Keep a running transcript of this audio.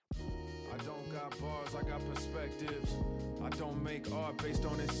got bars, I got perspectives. I don't make art based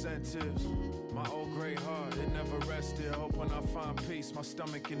on incentives. My old gray heart, it never rested. Hope when I find peace, my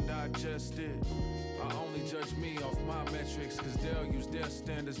stomach can digest it. I only judge me off my metrics, cause they'll use their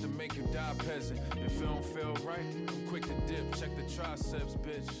standards to make you die peasant. If it don't feel right, I'm quick to dip, check the triceps,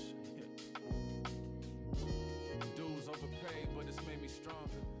 bitch. Dues overpaid, but it's made me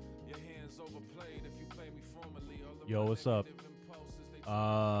stronger. Your hands overplayed if you play me formally. Yo, what's up?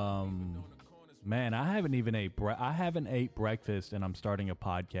 Man, I haven't ate breakfast and I'm starting a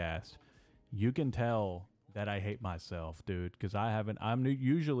podcast. You can tell that I hate myself, dude, because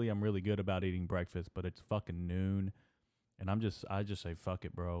usually I'm really good about eating breakfast, but it's fucking noon, and I just say fuck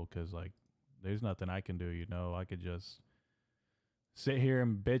it, bro, because like there's nothing I can do, you know. I could just sit here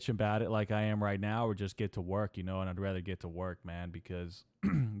and bitch about it like I am right now, or just get to work, you know. And I'd rather get to work, man, because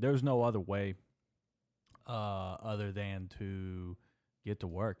there's no other way other than to get to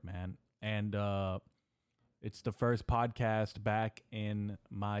work, man. And it's the first podcast back in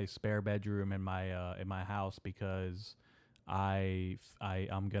my spare bedroom in my house, because I'm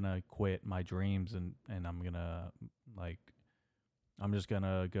gonna quit my dreams and I'm just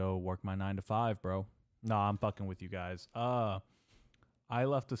gonna go work my 9 to 5, bro. No, I'm fucking with you guys. I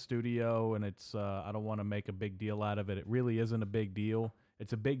left the studio, and it's I don't want to make a big deal out of it. It really isn't a big deal.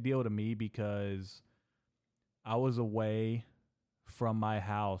 It's a big deal to me because I was away from my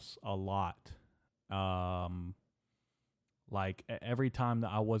house a lot. Like every time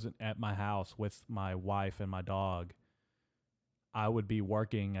that I wasn't at my house with my wife and my dog, I would be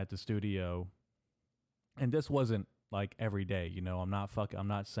working at the studio. And this wasn't like every day, you know. I'm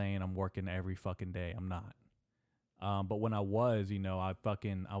not saying I'm working every fucking day. I'm not. But when I was, you know, I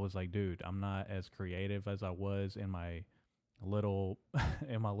was like, dude, I'm not as creative as I was in my little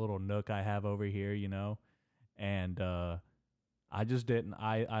nook I have over here, you know. And I just didn't.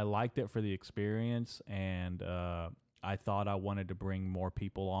 I liked it for the experience, and I thought I wanted to bring more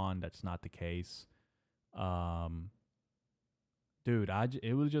people on. That's not the case. Dude,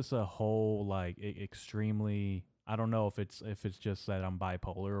 it was just a whole like extremely. I don't know if it's just that I'm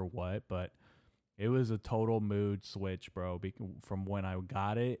bipolar or what, but it was a total mood switch, bro. From when I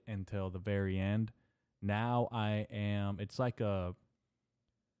got it until the very end. Now it's like a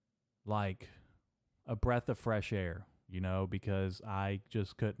breath of fresh air, you know, because I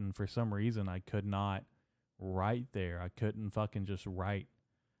just couldn't, for some reason, I could not write there. I couldn't fucking just write.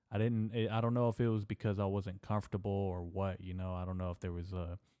 I don't know if it was because I wasn't comfortable or what, you know. I don't know if it was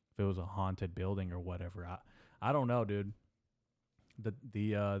a haunted building or whatever. I don't know, dude.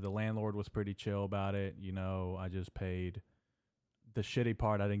 The landlord was pretty chill about it, you know. I just paid the shitty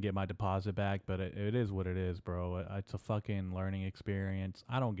part. I didn't get my deposit back, but it is what it is, bro. It's a fucking learning experience.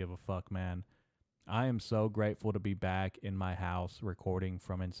 I don't give a fuck, man. I am so grateful to be back in my house, recording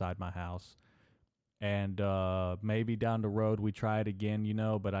from inside my house. And maybe down the road we try it again, you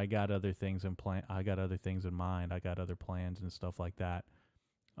know, but I got other things in plan. I got other things in mind. I got other plans and stuff like that.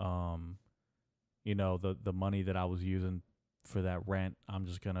 You know, the money that I was using for that rent, I'm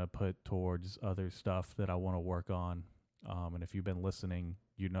just going to put towards other stuff that I want to work on. And if you've been listening,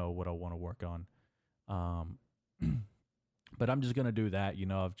 you know what I want to work on. But I'm just going to do that. You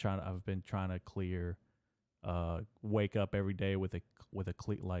know, I've been trying to wake up every day with a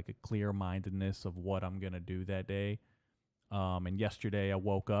clear mindedness of what I'm going to do that day. And yesterday I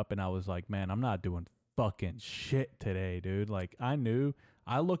woke up and I was like, man, I'm not doing fucking shit today, dude. Like I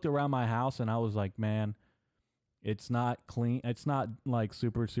looked around my house and I was like, man, it's not clean. It's not like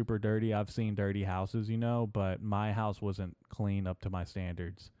super, super dirty. I've seen dirty houses, you know, but my house wasn't clean up to my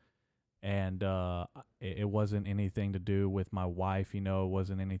standards. And it wasn't anything to do with my wife, you know. It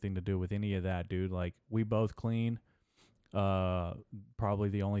wasn't anything to do with any of that, dude. Like, we both clean. Probably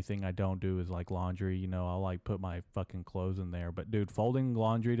the only thing I don't do is, like, laundry, you know. I'll, like, put my fucking clothes in there. But, dude, folding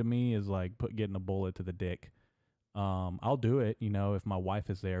laundry to me is, like, getting a bullet to the dick. I'll do it, you know, if my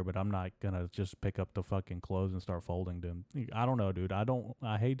wife is there, but I'm not going to just pick up the fucking clothes and start folding them. I don't know, dude.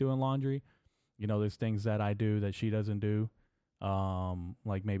 I hate doing laundry. You know, there's things that I do that she doesn't do.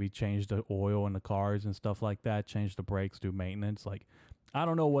 Like maybe change the oil in the cars and stuff like that, change the brakes, do maintenance. Like, I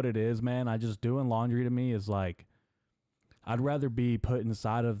don't know what it is, man. Doing laundry to me is like, I'd rather be put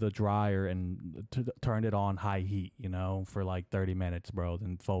inside of the dryer and turn it on high heat, you know, for like 30 minutes, bro,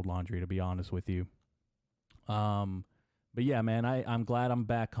 than fold laundry, to be honest with you. But yeah, man, I'm glad I'm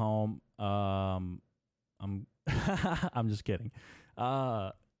back home. I'm just kidding.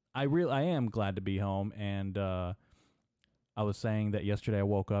 I am glad to be home. And, I was saying that yesterday I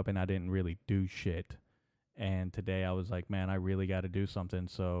woke up and I didn't really do shit. And today I was like, man, I really got to do something.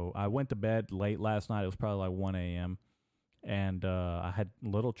 So I went to bed late last night. It was probably like 1 a.m. and I had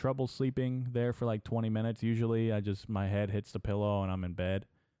little trouble sleeping there for like 20 minutes. Usually my head hits the pillow and I'm in bed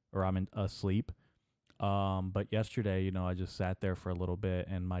or asleep. But yesterday, I just sat there for a little bit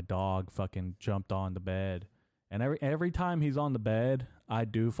and my dog fucking jumped on the bed. And every time he's on the bed, I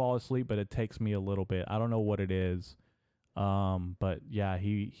do fall asleep, but it takes me a little bit. I don't know what it is. But yeah,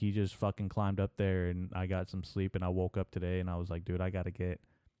 he just fucking climbed up there and I got some sleep and I woke up today and I was like, dude, I got to get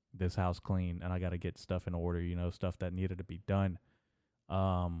this house clean and I got to get stuff in order, stuff that needed to be done.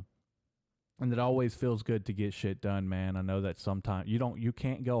 And it always feels good to get shit done, man. I know that sometimes you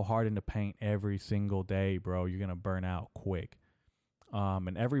can't go hard into paint every single day, bro. You're going to burn out quick.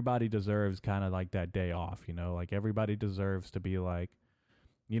 And everybody deserves kind of like that day off, like everybody deserves to be like,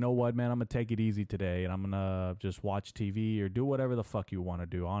 you know what, man, I'm going to take it easy today and I'm going to just watch TV or do whatever the fuck you want to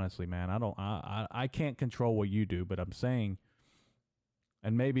do. Honestly, man, I can't control what you do, but I'm saying,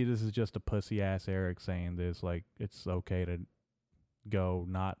 and maybe this is just a pussy ass Eric saying this, like it's okay to go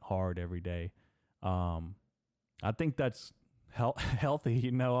not hard every day. I think that's healthy,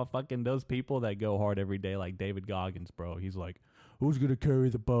 fucking those people that go hard every day, like David Goggins, bro. He's like, who's going to carry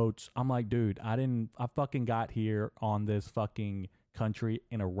the boats? I'm like, dude, I fucking got here on this fucking country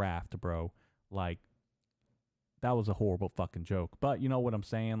in a raft, bro. Like, that was a horrible fucking joke. But you know what I'm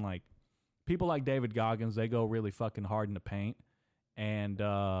saying? Like, people like David Goggins, they go really fucking hard in the paint. And,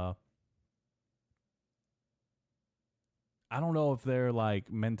 I don't know if they're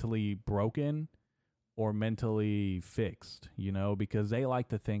like mentally broken or mentally fixed, because they like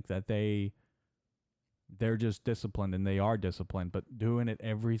to think that they're just disciplined and they are disciplined, but doing it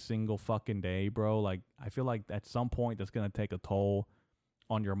every single fucking day, bro, like I feel like at some point that's going to take a toll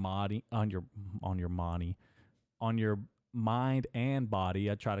on your mind and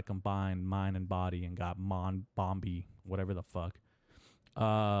body. I try to combine mind and body and got Bombi, whatever the fuck.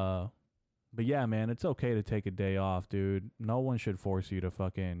 But yeah, man, it's okay to take a day off, dude. No one should force you to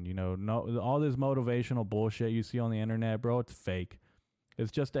fucking, no, all this motivational bullshit you see on the internet, bro, it's fake.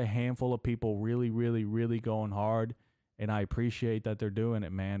 It's just a handful of people really, really, really going hard. And I appreciate that they're doing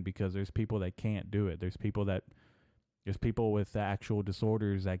it, man, because there's people that can't do it. There's people with actual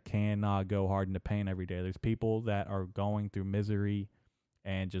disorders that cannot go hard in the paint every day. There's people that are going through misery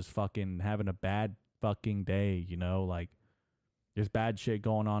and just fucking having a bad fucking day, like there's bad shit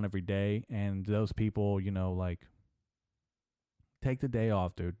going on every day. And those people, like take the day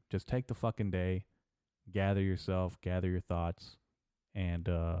off, dude. Just take the fucking day, gather yourself, gather your thoughts, and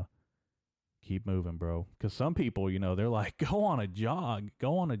keep moving, bro. Because some people, they're like, go on a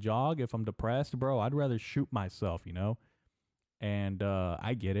jog if I'm depressed, bro. I'd rather shoot myself, and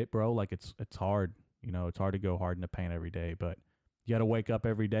I get it, bro. Like it's hard, it's hard to go hard in the paint every day, but you gotta wake up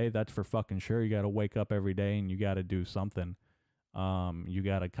every day. That's for fucking sure. You gotta wake up every day and you gotta do something. You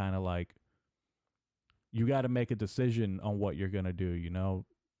gotta kind of like, you gotta make a decision on what you're gonna do,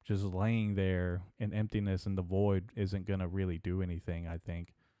 just laying there in emptiness and the void isn't gonna really do anything, I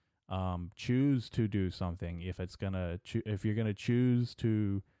think. Choose to do something. If you're gonna choose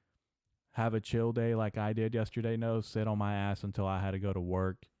to have a chill day like I did yesterday, sit on my ass until I had to go to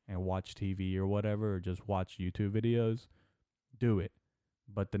work and watch TV or whatever, or just watch YouTube videos, do it.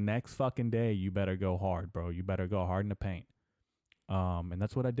 But the next fucking day, you better go hard, bro. You better go hard in the paint. And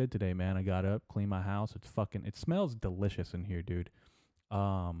that's what I did today, man. I got up, cleaned my house. It smells delicious in here, dude.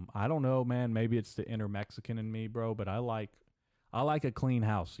 I don't know, man. Maybe it's the inner Mexican in me, bro, but I like a clean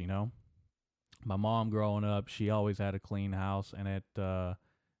house, My mom growing up, she always had a clean house, and it,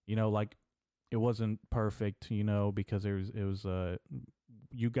 like it wasn't perfect, because it was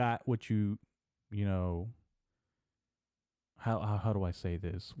you got what how do I say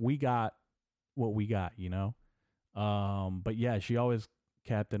this? We got what we got, but yeah, she always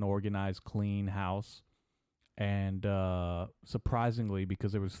kept an organized, clean house. And surprisingly,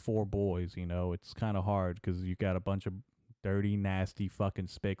 because there was 4 boys, it's kind of hard because you got a bunch of dirty, nasty fucking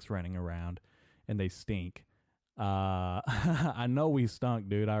spics running around, and they stink. I know we stunk,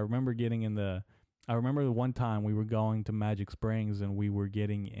 dude. I remember the one time we were going to Magic Springs and we were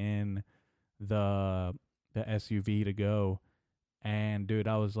getting in the SUV to go. And dude,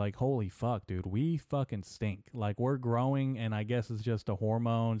 I was like, holy fuck, dude, we fucking stink. Like we're growing, and I guess it's just the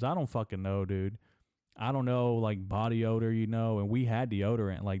hormones. I don't fucking know, dude. I don't know, like body odor, and we had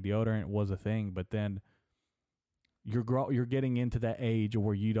deodorant. Like deodorant was a thing, but then you're getting into that age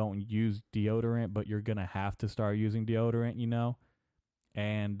where you don't use deodorant, but you're gonna have to start using deodorant,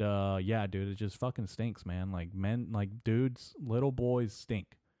 And yeah, dude, it just fucking stinks, man. Like men, like dudes, little boys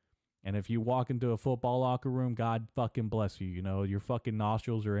stink. And if you walk into a football locker room, God fucking bless you. Your fucking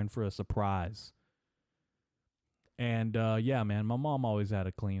nostrils are in for a surprise. And yeah, man, my mom always had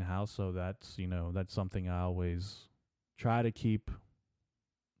a clean house, so that's something I always try to keep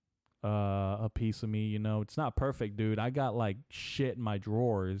a piece of me, you know. It's not perfect, dude. I got like shit in my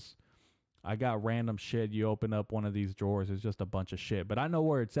drawers. I got random shit. You open up one of these drawers, it's just a bunch of shit. But I know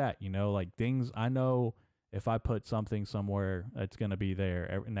where it's at, you know, like things. I know if I put something somewhere, it's going to be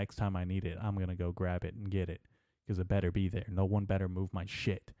there. Next time I need it, I'm going to go grab it and get it because it better be there. No one better move my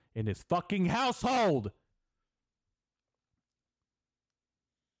shit in this fucking household.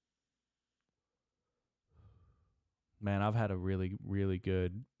 Man, I've had a really, really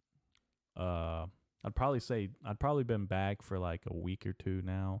good, I'd probably been back for like a week or two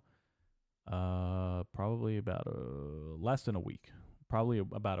now. Probably about less than a week, probably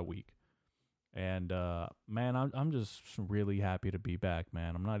about a week. And man, I'm just really happy to be back,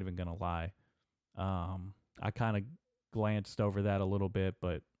 man. I'm not even gonna lie. I kind of glanced over that a little bit,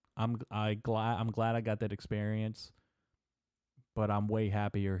 but I'm glad I got that experience. But I'm way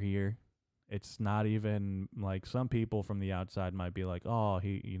happier here. It's not even like some people from the outside might be like, "Oh,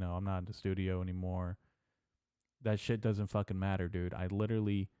 I'm not in the studio anymore." That shit doesn't fucking matter, dude. I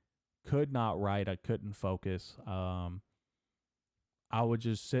literally could not write. I couldn't focus. I would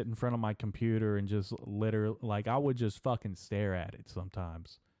just sit in front of my computer and just literally, like, I would just fucking stare at it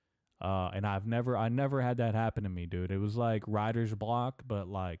sometimes. And I never had that happen to me, dude. It was like writer's block, but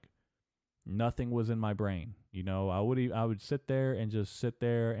like nothing was in my brain. You know, I would sit there and just sit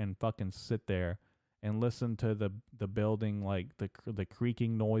there and fucking sit there and listen to the building, like the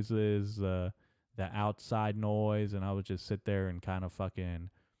creaking noises, the outside noise, and I would just sit there and kind of fucking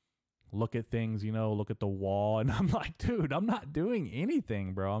look at things, you know, look at the wall, and I'm like, dude, I'm not doing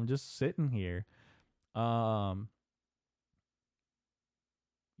anything, bro. I'm just sitting here. Yeah,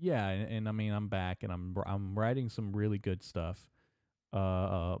 and I mean, I'm back, and I'm writing some really good stuff.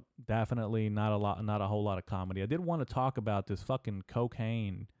 Definitely not a whole lot of comedy. I did want to talk about this fucking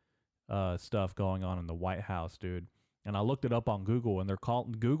cocaine stuff going on in the White House, dude. And I looked it up on Google, and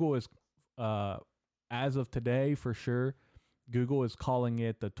Google is as of today for sure. Google is calling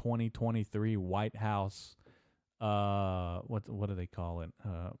it the 2023 White House. What do they call it?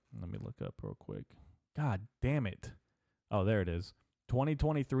 Let me look up real quick. God damn it! Oh, there it is.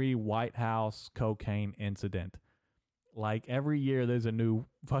 2023 White House cocaine incident. Like every year, there's a new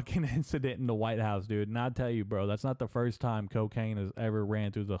fucking incident in the White House, dude. And I tell you, bro, that's not the first time cocaine has ever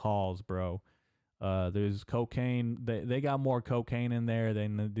ran through the halls, bro. There's cocaine. They got more cocaine in there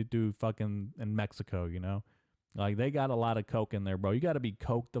than they do fucking in Mexico, you know? Like, they got a lot of coke in there, bro. You got to be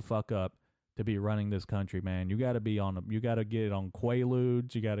coked the fuck up to be running this country, man. You got to get on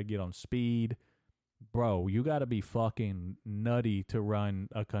Quaaludes. You got to get on speed. Bro, you got to be fucking nutty to run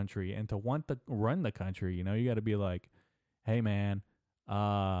a country and to want to run the country, you know? You got to be like, hey, man,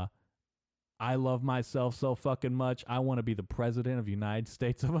 I love myself so fucking much. I want to be the president of the United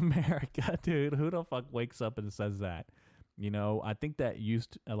States of America, dude. Who the fuck wakes up and says that? You know, I think that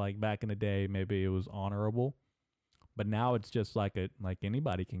used to, like back in the day, maybe it was honorable. But now it's just like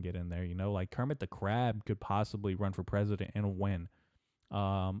anybody can get in there, you know? Like Kermit the Crab could possibly run for president and win.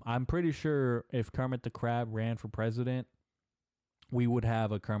 I'm pretty sure if Kermit the Crab ran for president, we would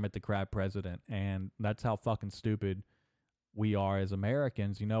have a Kermit the Crab president. And that's how fucking stupid we are as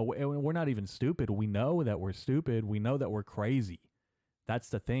Americans. You know, we're not even stupid. We know that we're stupid. We know that we're crazy. That's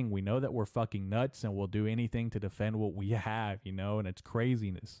the thing. We know that we're fucking nuts and we'll do anything to defend what we have, you know? And it's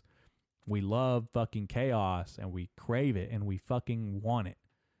craziness. We love fucking chaos and we crave it and we fucking want it.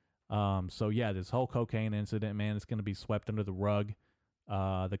 So yeah, this whole cocaine incident, man, it's going to be swept under the rug.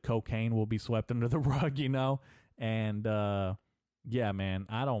 The cocaine will be swept under the rug, you know? And, yeah, man,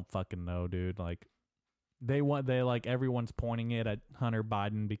 I don't fucking know, dude. Like, everyone's pointing it at Hunter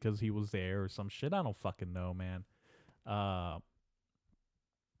Biden because he was there or some shit. I don't fucking know, man.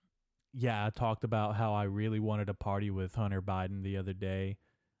 Yeah, I talked about how I really wanted to party with Hunter Biden the other day.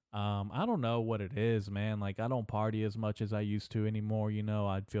 I don't know what it is, man. Like, I don't party as much as I used to anymore. You know,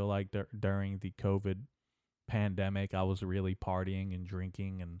 I feel like during the COVID pandemic, I was really partying and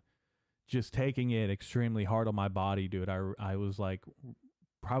drinking and just taking it extremely hard on my body, dude. I was like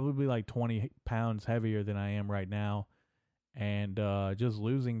probably like 20 pounds heavier than I am right now. And just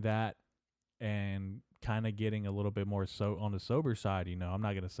losing that and kind of getting a little bit more on the sober side, you know. I'm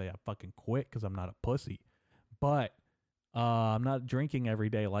not going to say I fucking quit because I'm not a pussy. But I'm not drinking every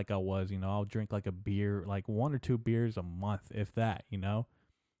day like I was, you know. I'll drink like a beer, like 1 or 2 beers a month, if that, you know.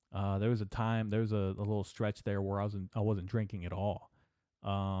 There was a little stretch there where I wasn't drinking at all.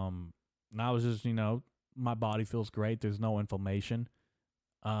 And I was just, you know, my body feels great. There's no inflammation.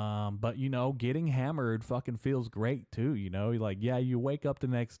 But you know, getting hammered fucking feels great too, you know. Like, yeah, you wake up the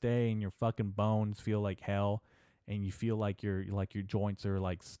next day and your fucking bones feel like hell and you feel like your joints are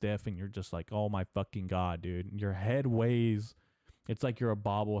like stiff, and you're just like, oh my fucking God, dude. Your head weighs, it's like you're a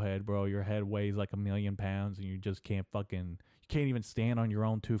bobblehead, bro. Your head weighs like 1,000,000 pounds, and you just can't you can't even stand on your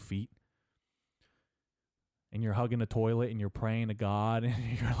own 2 feet. And you're hugging the toilet and you're praying to God, and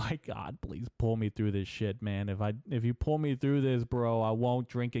you're like, God, please pull me through this shit, man. If you pull me through this, bro, I won't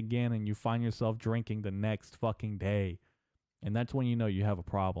drink again. And you find yourself drinking the next fucking day. And that's when you know you have a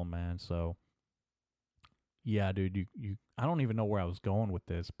problem, man. So yeah, dude, I don't even know where I was going with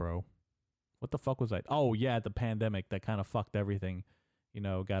this, bro. What the fuck was that? Oh yeah, the pandemic that kind of fucked everything. You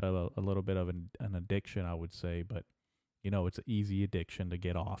know, got a little bit of an addiction, I would say, but you know, it's an easy addiction to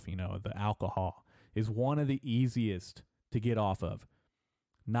get off. You know, the alcohol is one of the easiest to get off of.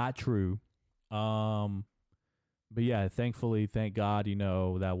 Not true. But yeah, thankfully, thank God, you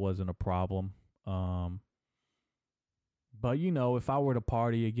know, that wasn't a problem. But you know, if I were to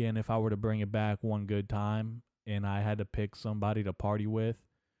party again, if I were to bring it back one good time and I had to pick somebody to party with,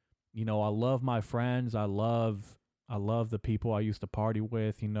 you know, I love my friends. I love the people I used to party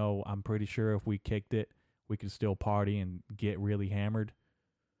with. You know, I'm pretty sure if we kicked it, we could still party and get really hammered.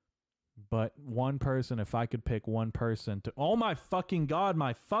 But one person, if I could pick one person to... Oh my fucking God,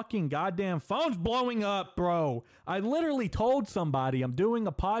 my fucking goddamn phone's blowing up, bro. I literally told somebody I'm doing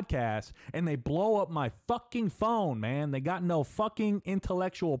a podcast and they blow up my fucking phone, man. They got no fucking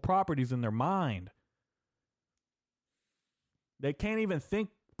intellectual properties in their mind. They can't even think,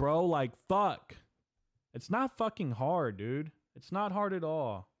 bro, like, fuck. It's not fucking hard, dude. It's not hard at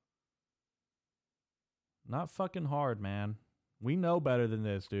all. Not fucking hard, man. We know better than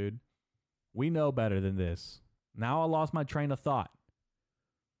this, dude. We know better than this. Now I lost my train of thought.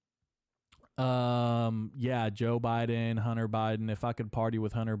 Yeah, Joe Biden, Hunter Biden. If I could party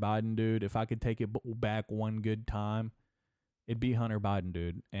with Hunter Biden, dude, if I could take it back one good time, it'd be Hunter Biden,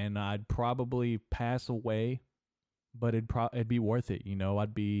 dude. And I'd probably pass away, but it'd be worth it, you know.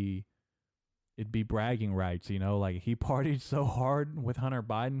 It'd be bragging rights, you know. Like, he partied so hard with Hunter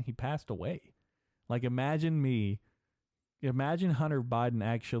Biden, he passed away. Like, imagine Hunter Biden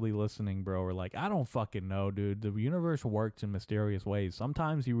actually listening, bro, or like, I don't fucking know, dude. The universe works in mysterious ways.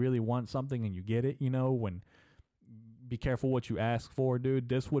 Sometimes you really want something and you get it, you know, be careful what you ask for, dude.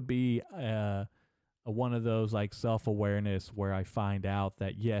 This would be one of those like self-awareness where I find out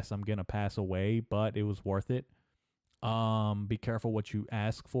that, yes, I'm going to pass away, but it was worth it. Be careful what you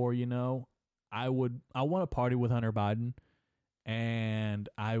ask for, you know. I want to party with Hunter Biden, and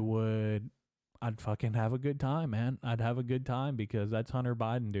I'd fucking have a good time, man. I'd have a good time because that's Hunter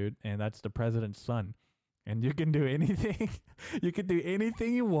Biden, dude, and that's the president's son. And you can do anything. You can do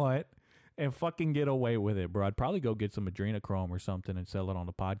anything you want and fucking get away with it, bro. I'd probably go get some adrenochrome or something and sell it on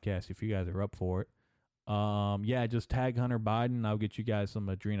the podcast if you guys are up for it. Yeah, just tag Hunter Biden. I'll get you guys some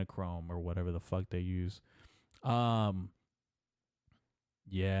adrenochrome or whatever the fuck they use. Yeah,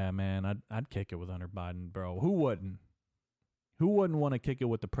 man, I'd kick it with Hunter Biden, bro. Who wouldn't? Who wouldn't want to kick it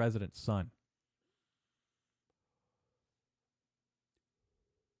with the president's son?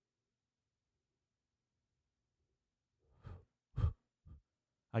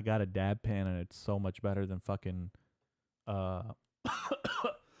 I got a dab pen and it's so much better than fucking I'm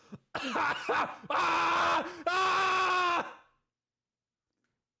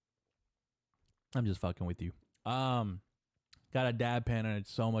just fucking with you. Got a dab pen and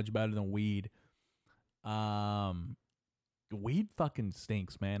it's so much better than weed. Weed fucking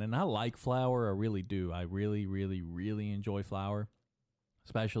stinks, man. And I like flower. I really do. I really, really, really enjoy flower,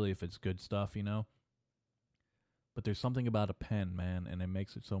 especially if it's good stuff, you know. But there's something about a pen, man, and it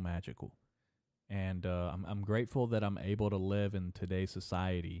makes it so magical. And I'm grateful that I'm able to live in today's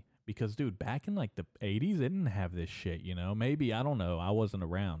society because, dude, back in like the 80s, they didn't have this shit, you know? Maybe, I don't know. I wasn't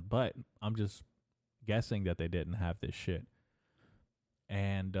around, but I'm just guessing that they didn't have this shit.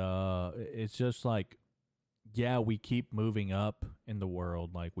 And it's just like, yeah, we keep moving up in the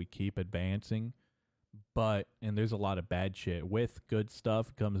world. Like, we keep advancing. And there's a lot of bad shit. With good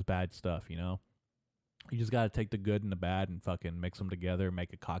stuff comes bad stuff, you know? You just got to take the good and the bad and fucking mix them together,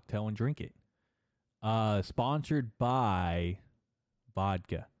 make a cocktail, and drink it. Sponsored by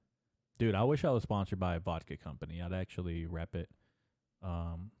vodka. Dude, I wish I was sponsored by a vodka company. I'd actually rep it.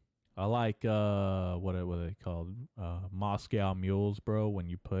 I like, what are they called? Moscow Mules, bro, when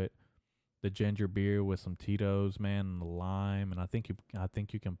you put the ginger beer with some Tito's, man, and the lime. And I think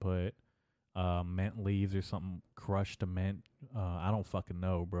you can put mint leaves or something crushed to mint. I don't fucking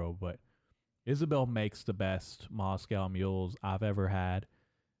know, bro, but Isabel makes the best Moscow Mules I've ever had.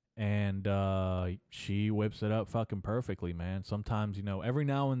 And she whips it up fucking perfectly, man. Sometimes, you know, every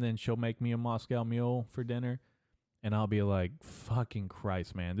now and then she'll make me a Moscow Mule for dinner. And I'll be like, fucking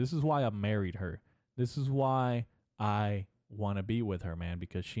Christ, man. This is why I married her. This is why I want to be with her, man,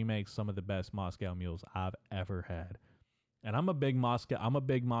 because she makes some of the best Moscow mules I've ever had. And I'm a big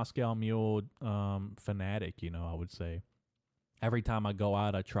Moscow mule fanatic, you know, I would say. Every time I go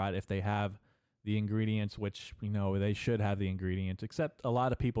out, I try it if they have the ingredients, which, you know, they should have the ingredients, except a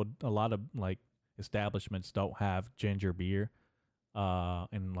lot of like establishments don't have ginger beer.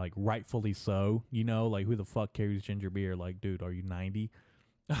 And like rightfully so, you know, like who the fuck carries ginger beer? Like, dude, are you 90?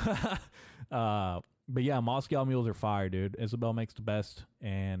 But yeah, Moscow mules are fire, dude. Isabel makes the best,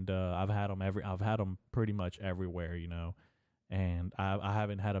 and I've had them pretty much everywhere, you know, and I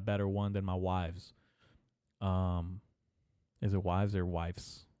haven't had a better one than my wife's. Is it wives or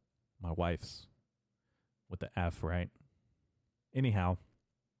wife's? My wife's with the F, right? Anyhow,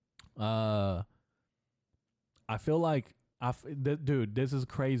 I feel like dude, this is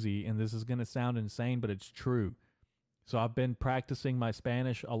crazy, and this is gonna sound insane, but it's true. So I've been practicing my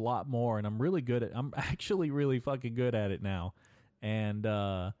Spanish a lot more, and I'm actually really fucking good at it now. And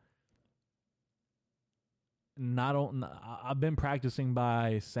I've been practicing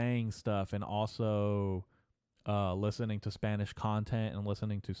by saying stuff and also listening to Spanish content and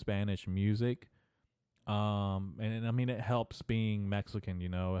listening to Spanish music. And I mean, it helps being Mexican, you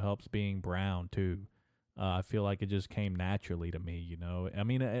know, it helps being brown too. I feel like it just came naturally to me, you know. I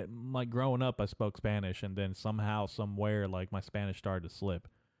mean, like growing up, I spoke Spanish, and then somehow, somewhere, like my Spanish started to slip,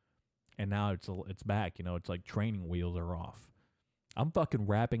 and now it's back. You know, it's like training wheels are off. I'm fucking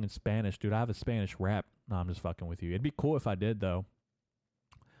rapping in Spanish, dude. I have a Spanish rap. No, I'm just fucking with you. It'd be cool if I did, though.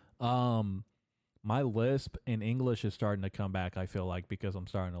 My lisp in English is starting to come back, I feel like, because I'm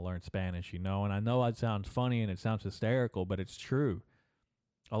starting to learn Spanish, you know. And I know it sounds funny and it sounds hysterical, but it's true.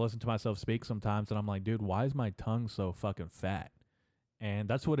 I listen to myself speak sometimes, and I'm like, dude, why is my tongue so fucking fat? And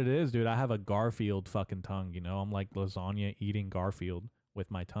that's what it is, dude. I have a Garfield fucking tongue, you know. I'm like lasagna eating Garfield with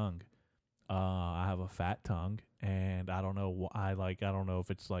my tongue. I have a fat tongue, and I don't know. I don't know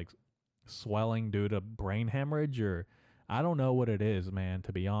if it's like swelling due to brain hemorrhage, or I don't know what it is, man,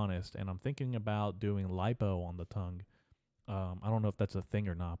 to be honest. And I'm thinking about doing lipo on the tongue. I don't know if that's a thing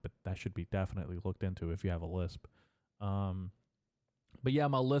or not, but that should be definitely looked into if you have a lisp. But yeah,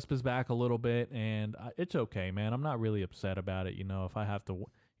 my lisp is back a little bit, and it's okay, man. I'm not really upset about it. You know, if I have to,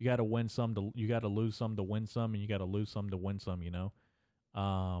 you got to win some to, you got to lose some to win some, and you got to lose some to win some, you know.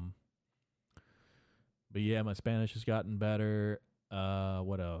 But yeah, my Spanish has gotten better.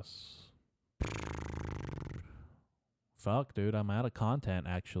 What else? Fuck, dude, I'm out of content,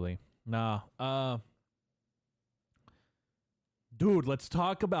 actually. Nah, dude, let's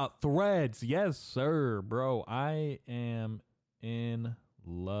talk about Threads. Yes, sir, bro. I am in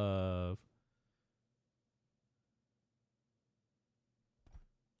love.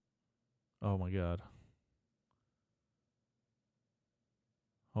 Oh my god.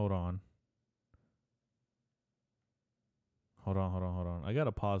 Hold on. Hold on. I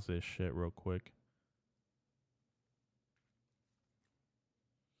gotta pause this shit real quick.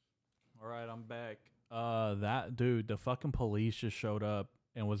 Alright, I'm back. That dude, the fucking police just showed up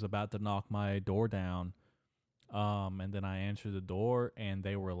and was about to knock my door down. And then I answered the door, and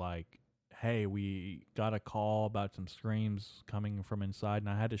they were like, hey, we got a call about some screams coming from inside, and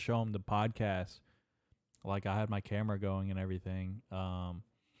I had to show them the podcast. Like, I had my camera going and everything.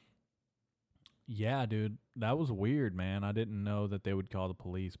 Yeah, dude, that was weird, man. I didn't know that they would call the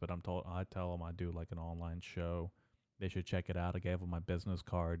police, but I tell them I do like an online show. They should check it out. I gave them my business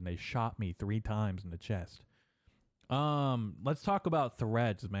card, and they shot me 3 times in the chest. Let's talk about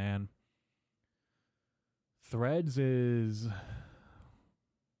Threads, man. Threads is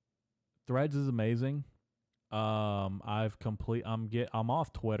amazing. I'm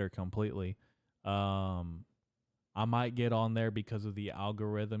off Twitter completely. I might get on there because of the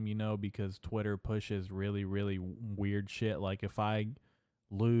algorithm, you know, because Twitter pushes really, really weird shit. Like if I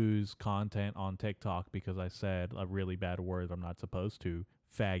lose content on TikTok because I said a really bad word I'm not supposed to,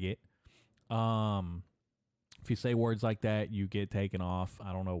 faggot. If you say words like that, you get taken off.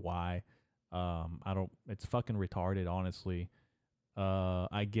 I don't know why. It's fucking retarded, honestly.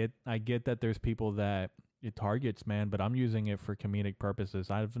 I get that there's people that it targets, man, but I'm using it for comedic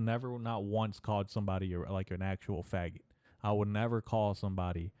purposes. I've never, not once, called somebody like an actual faggot. I would never call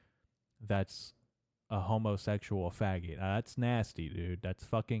somebody that's a homosexual a faggot. That's nasty, dude. That's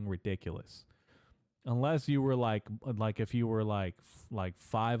fucking ridiculous. Unless you were like if you were like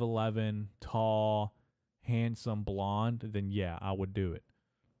 5'11", tall, handsome, blonde, then yeah, I would do it.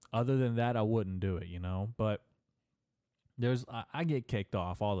 Other than that, I wouldn't do it, you know? But I get kicked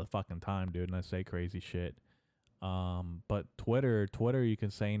off all the fucking time, dude, and I say crazy shit. But Twitter, you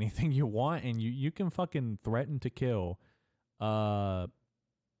can say anything you want, and you can fucking threaten to kill.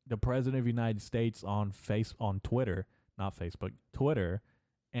 the president of the United States on Twitter, not Facebook, Twitter,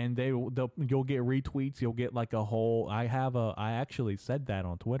 and you'll get retweets. You'll get like a whole. I actually said that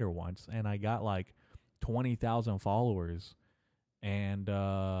on Twitter once, and I got like 20,000 followers, and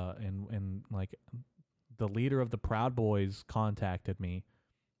like the leader of the Proud Boys contacted me,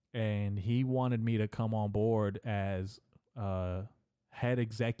 and he wanted me to come on board as head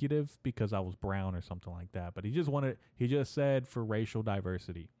executive because I was brown or something like that. But he just said for racial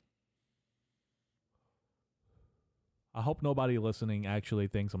diversity. I hope nobody listening actually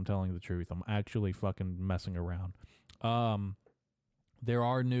thinks I'm telling the truth. I'm actually fucking messing around. There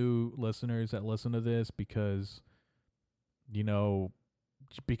are new listeners that listen to this because,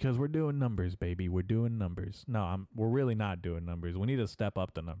 because we're doing numbers, baby. We're doing numbers. No, we're really not doing numbers. We need to step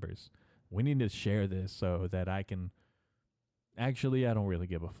up the numbers. We need to share this so that I can. Actually, I don't really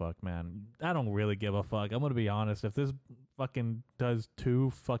give a fuck, man. I don't really give a fuck. I'm going to be honest. If this fucking does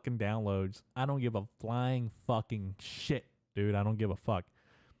 2 fucking downloads, I don't give a flying fucking shit, dude. I don't give a fuck.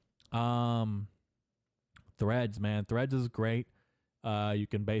 Threads, man. Threads is great. You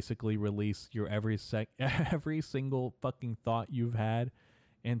can basically release your every single fucking thought you've had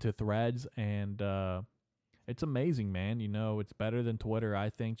into Threads, and it's amazing, man. It's better than Twitter, I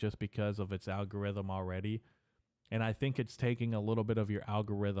think, just because of its algorithm already. And I think it's taking a little bit of your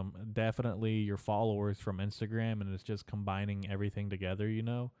algorithm, definitely your followers from Instagram, and it's just combining everything together,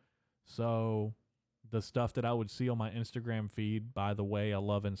 So the stuff that I would see on my Instagram feed, by the way, I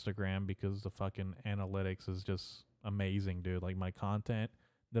love Instagram because the fucking analytics is just amazing, dude. Like my content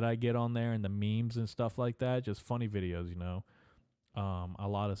that I get on there and the memes and stuff like that, just funny videos, a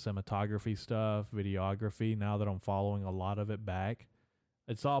lot of cinematography stuff, videography. Now that I'm following a lot of it back,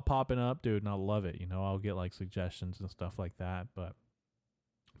 it's all popping up, dude, and I love it. I'll get like suggestions and stuff like that. But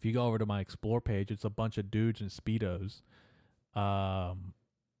if you go over to my explore page, it's a bunch of dudes in Speedos. And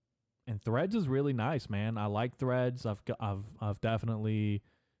Threads is really nice, man. I like Threads. I've definitely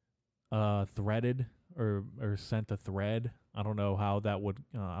threaded or sent a thread. I don't know how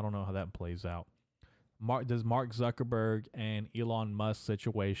that plays out. Does Mark Zuckerberg and Elon Musk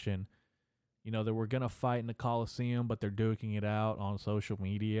situation, they were going to fight in the Coliseum, but they're duking it out on social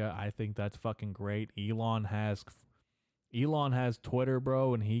media. I think that's fucking great. Elon has Twitter,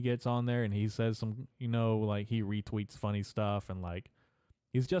 bro, and he gets on there and he says some, like he retweets funny stuff, and like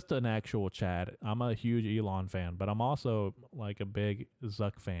he's just an actual Chad. I'm a huge Elon fan, but I'm also like a big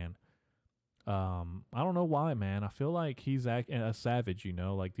Zuck fan. I don't know why, man. I feel like he's a savage,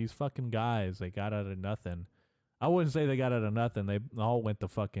 like these fucking guys, they got out of nothing. I wouldn't say they got out of nothing. They all went to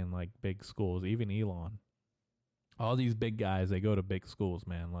fucking like big schools, even Elon. All these big guys, they go to big schools,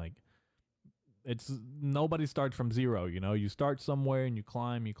 man. Like nobody starts from zero, You start somewhere and you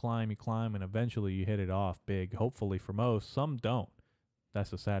climb, and eventually you hit it off big, hopefully for most. Some don't.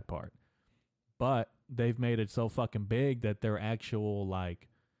 That's the sad part. But they've made it so fucking big that they're actual like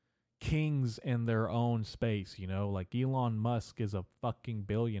kings in their own space, like Elon Musk is a fucking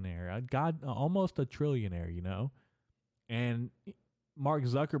billionaire, almost a trillionaire, and Mark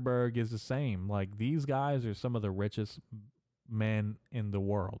Zuckerberg is the same. Like these guys are some of the richest men in the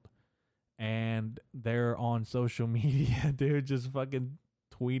world, and they're on social media, dude, just fucking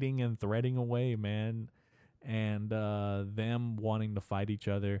tweeting and threading away, man, and them wanting to fight each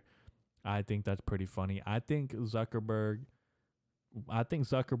other. I think that's pretty funny. I think Zuckerberg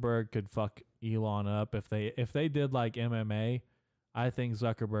could fuck Elon up if they did like MMA. I think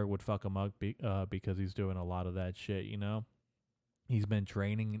Zuckerberg would fuck him up because he's doing a lot of that shit, He's been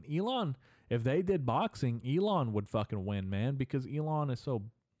training. And Elon, if they did boxing, Elon would fucking win, man, because Elon is so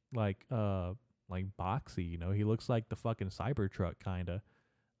like boxy, He looks like the fucking Cybertruck kind of.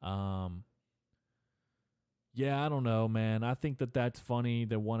 Yeah, I don't know, man. I think that's funny.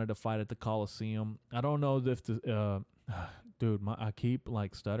 They wanted to fight at the Coliseum. I don't know if dude, I keep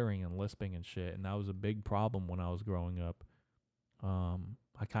like stuttering and lisping and shit, and that was a big problem when I was growing up.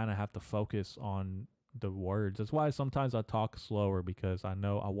 I kind of have to focus on the words. That's why sometimes I talk slower, because I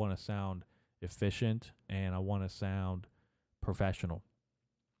know I want to sound efficient and I want to sound professional.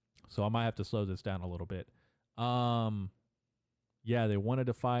 So I might have to slow this down a little bit. Yeah, they wanted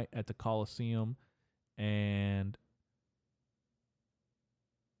to fight at the Coliseum, and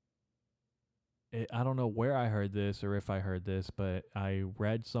I don't know where I heard this or if I heard this, but I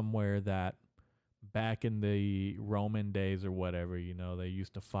read somewhere that back in the Roman days or whatever, they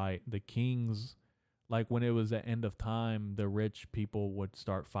used to fight the kings. Like when it was the end of time, the rich people would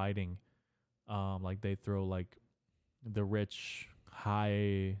start fighting. Like they throw like the rich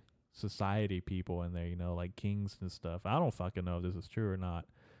high society people in there, like kings and stuff. I don't fucking know if this is true or not.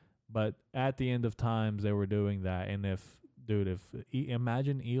 But at the end of times, they were doing that. And if dude,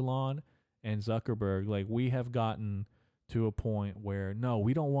 imagine Elon and Zuckerberg, like we have gotten to a point where no,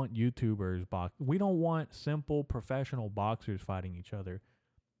 we don't want YouTubers we don't want simple professional boxers fighting each other.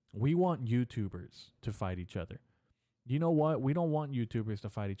 We want YouTubers to fight each other. You know what? We don't want YouTubers to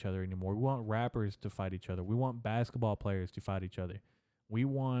fight each other anymore. We want rappers to fight each other. We want basketball players to fight each other. We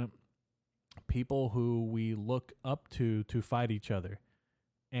want people who we look up to fight each other.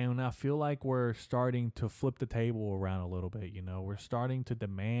 And I feel like we're starting to flip the table around a little bit, you know. We're starting to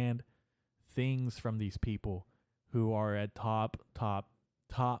demand things from these people who are at top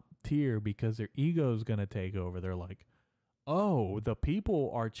tier because their ego is going to take over. They're like, oh, the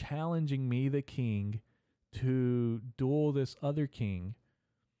people are challenging me, the king, to duel this other king,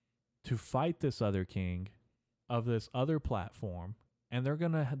 to fight this other king of this other platform, and they're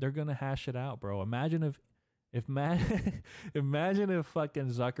gonna hash it out, bro. Imagine if imagine if fucking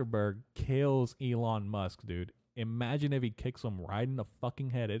Zuckerberg kills Elon Musk, dude. Imagine if he kicks him right in the fucking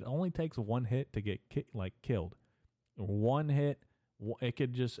head. It only takes one hit to get killed. One hit, it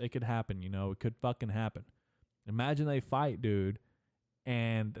could happen, you know. It could fucking happen. Imagine they fight, dude,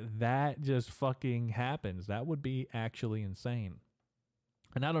 and that just fucking happens. That would be actually insane.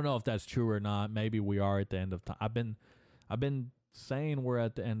 And I don't know if that's true or not. Maybe we are at the end of time. I've been saying we're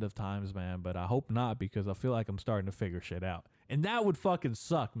at the end of times, man, but I hope not, because I feel like I'm starting to figure shit out. And that would fucking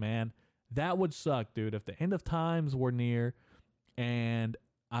suck, man. That would suck, dude, if the end of times were near and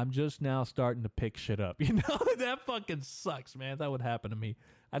I'm just now starting to pick shit up. You know, that fucking sucks, man. That would happen to me.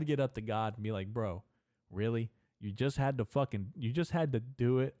 I'd get up to God and be like, bro, really? You just had to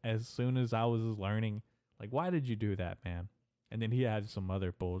do it as soon as I was learning. Like, why did you do that, man? And then he had some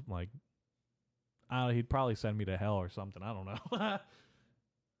other bull, like, I don't know, he'd probably send me to hell or something. I don't know.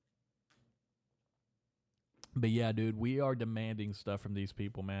 But yeah, dude, we are demanding stuff from these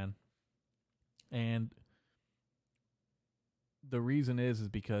people, man. And the reason is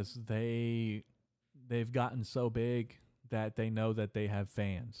because they've gotten so big that they know that they have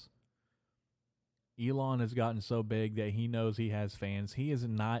fans. Elon has gotten so big that he knows he has fans. He is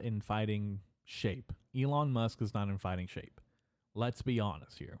not in fighting shape. Elon Musk is not in fighting shape. Let's be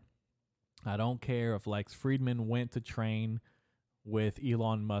honest here. I don't care if Lex Friedman went to train with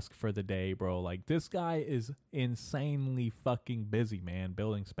Elon Musk for the day, bro. Like, this guy is insanely fucking busy, man.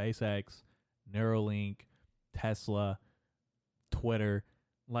 Building SpaceX, Neuralink, Tesla, Twitter.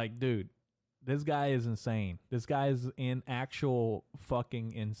 Like, dude, this guy is insane. This guy is in actual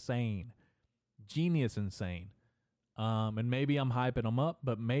fucking insane. Genius insane. And maybe I'm hyping him up,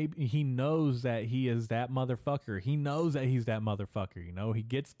 but maybe he knows that he is that motherfucker. He knows that he's that motherfucker, you know? He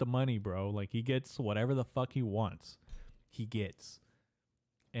gets the money, bro. Like, he gets whatever the fuck he wants. He gets.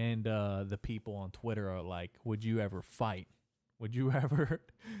 And the people on Twitter are like, would you ever fight? Would you ever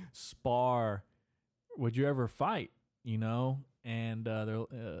spar? Would you ever fight? You know? And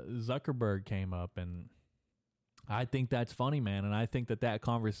Zuckerberg came up, and I think that's funny, man. And I think that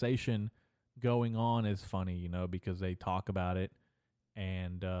conversation going on is funny, you know, because they talk about it,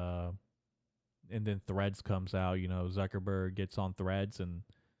 and then Threads comes out, you know. Zuckerberg gets on Threads, and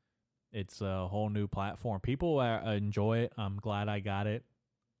it's a whole new platform. People enjoy it. I'm glad I got it.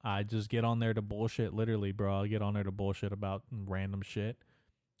 I just get on there to bullshit, literally, bro. I get on there to bullshit about random shit.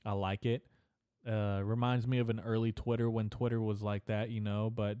 I like it. Reminds me of an early Twitter, when Twitter was like that, you know,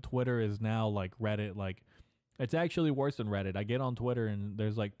 but Twitter is now like Reddit. Like, it's actually worse than Reddit. I get on Twitter and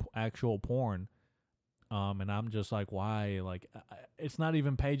there's like actual porn. And I'm just like, why? Like, it's not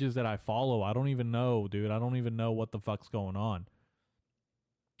even pages that I follow. I don't even know, dude. I don't even know what the fuck's going on.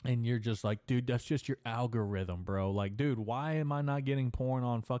 And you're just like, dude, that's just your algorithm, bro. Like, dude, why am I not getting porn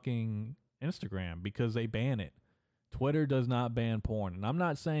on fucking Instagram? Because they ban it. Twitter does not ban porn. And I'm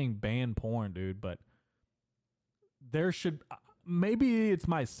not saying ban porn, dude, but there should... Maybe it's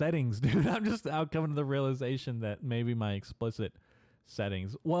my settings, dude. I'm just out coming to the realization that maybe my explicit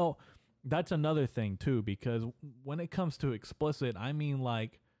settings. Well, that's another thing, too, because when it comes to explicit, I mean,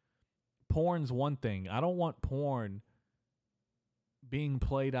 like, porn's one thing. I don't want porn being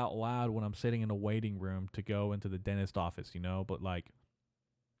played out loud when I'm sitting in a waiting room to go into the dentist office, you know? But, like,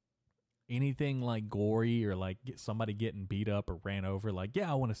 anything, like, gory or, like, somebody getting beat up or ran over, like,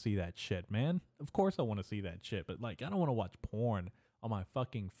 yeah, I want to see that shit, man. Of course I want to see that shit. But, like, I don't want to watch porn on my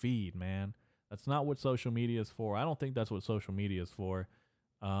fucking feed, man. That's not what social media is for. I don't think that's what social media is for.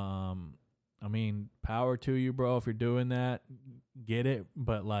 I mean, power to you, bro. If you're doing that, get it.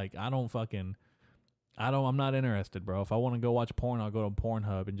 But, like, I'm not interested, bro. If I want to go watch porn, I'll go to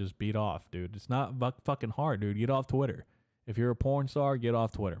Pornhub and just beat off, dude. It's not fucking hard, dude. Get off Twitter. If you're a porn star, get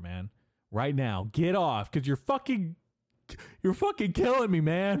off Twitter, man. Right now, get off, because you're fucking killing me,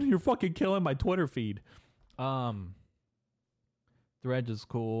 man. You're fucking killing my Twitter feed. Threads is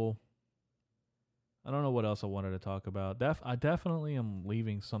cool. I don't know what else I wanted to talk about. I definitely am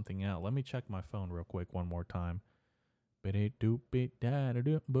leaving something out. Let me check my phone real quick one more time. Oh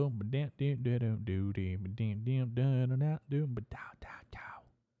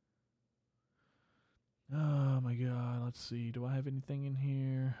my god, let's see. Do I have anything in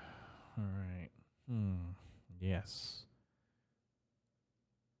here? All right. Yes.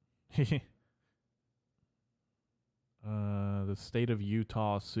 The state of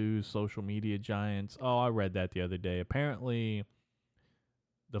Utah sues social media giants. Oh, I read that the other day. Apparently,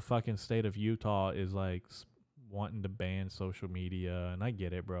 the fucking state of Utah is like wanting to ban social media, and I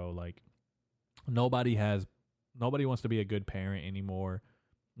get it, bro. Like, nobody wants to be a good parent anymore.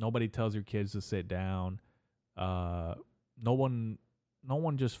 Nobody tells your kids to sit down. No one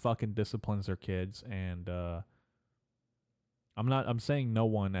just fucking disciplines their kids, and I'm saying no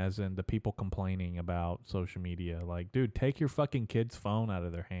one as in the people complaining about social media. Like, dude, take your fucking kid's phone out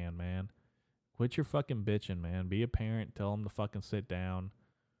of their hand, man. Quit your fucking bitching, man. Be a parent. Tell them to fucking sit down.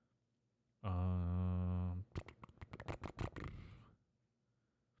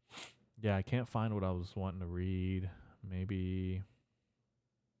 Yeah, I can't find what I was wanting to read. Maybe.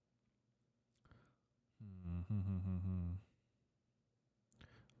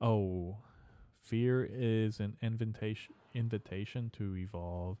 Oh, fear is an invitation to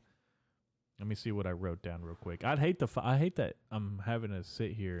evolve. Let me see what I wrote down real quick. I hate that I'm having to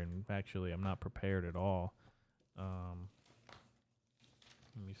sit here and actually I'm not prepared at all. Let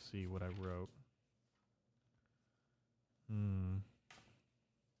me see what I wrote.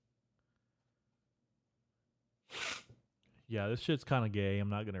 Yeah, this shit's kind of gay. I'm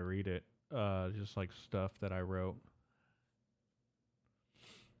not gonna read it. Just like stuff that I wrote.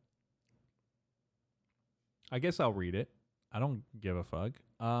 I guess I'll read it. I don't give a fuck.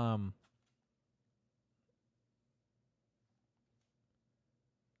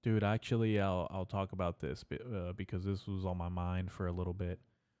 Dude, actually, I'll talk about this because this was on my mind for a little bit.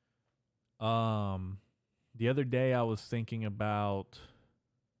 The other day I was thinking about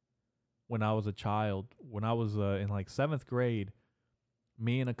when I was a child. When I was in like 7th grade,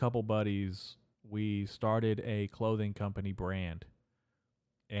 me and a couple buddies, we started a clothing company brand.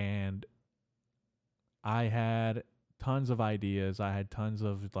 And I had tons of ideas. I had tons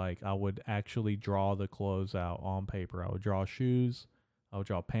of, like, I would actually draw the clothes out on paper. I would draw shoes. I would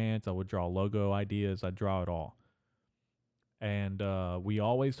draw pants. I would draw logo ideas. I'd draw it all. And we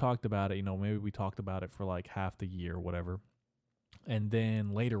always talked about it. You know, maybe we talked about it for like half the year or whatever. And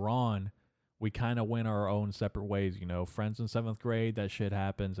then later on, we kind of went our own separate ways. You know, friends in 7th grade, that shit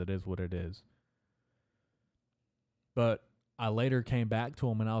happens. It is what it is. But I later came back to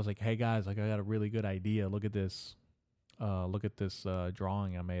him and I was like, hey guys, like I got a really good idea. Look at this.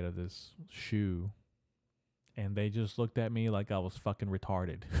 Drawing I made of this shoe. And they just looked at me like I was fucking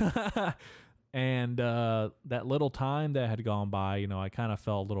retarded. And that little time that had gone by, you know, I kind of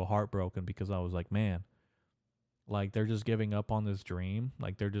felt a little heartbroken because I was like, man, like they're just giving up on this dream.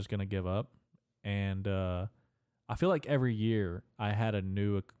 Like they're just going to give up. And I feel like every year I had a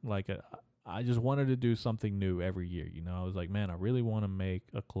new, I just wanted to do something new every year. You know, I was like, man, I really want to make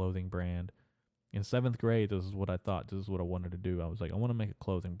a clothing brand. In 7th grade, this is what I thought. This is what I wanted to do. I was like, I want to make a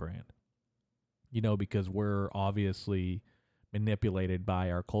clothing brand. You know, because we're obviously manipulated by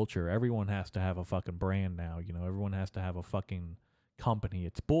our culture. Everyone has to have a fucking brand now. You know, everyone has to have a fucking company.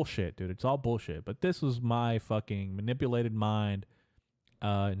 It's bullshit, dude. It's all bullshit. But this was my fucking manipulated mind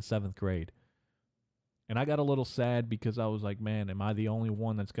in 7th grade. And I got a little sad because I was like, man, am I the only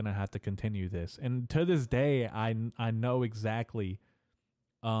one that's going to have to continue this? And to this day, I know exactly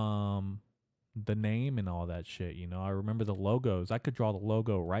the name and all that shit. You know, I remember the logos. I could draw the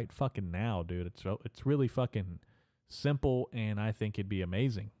logo right fucking now, dude. It's really fucking simple, and I think it'd be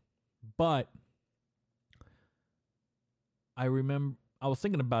amazing. But I remember I was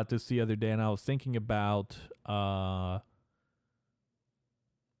thinking about this the other day, and I was thinking about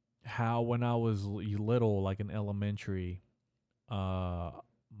how when I was little, like in elementary,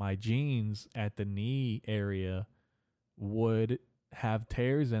 my jeans at the knee area would have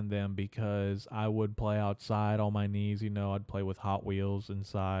tears in them because I would play outside on my knees. You know, I'd play with Hot Wheels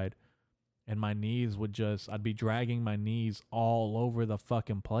inside. And my knees would I'd be dragging my knees all over the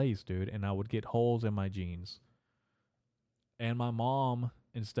fucking place, dude. And I would get holes in my jeans. And my mom,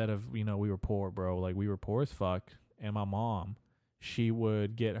 instead of, you know, we were poor, bro. Like, we were poor as fuck. And my mom, she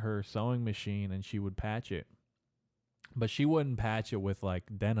would get her sewing machine and she would patch it. But she wouldn't patch it with,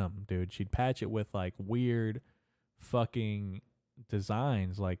 like, denim, dude. She'd patch it with, like, weird fucking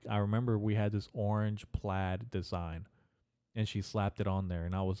designs. Like, I remember we had this orange plaid design. And she slapped it on there.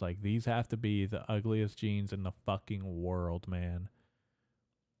 And I was like, these have to be the ugliest jeans in the fucking world, man.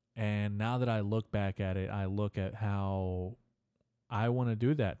 And now that I look back at it, I look at how I want to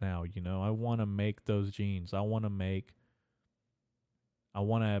do that now, you know. I want to make those jeans. I want to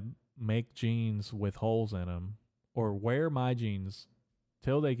make jeans with holes in them, or wear my jeans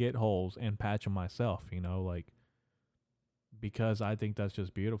till they get holes and patch them myself, you know, like, because I think that's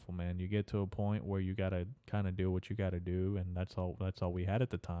just beautiful, man. You get to a point where you got to kind of do what you got to do, and that's all we had at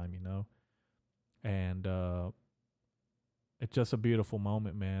the time, you know. And it's just a beautiful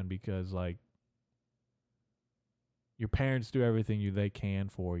moment, man, because like your parents do everything they can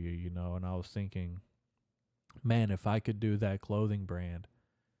for you, you know. And I was thinking, man, if I could do that clothing brand,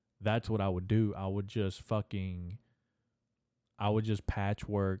 that's what I would do. I would just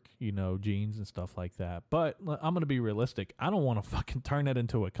patchwork, you know, jeans and stuff like that. But I'm going to be realistic. I don't want to fucking turn that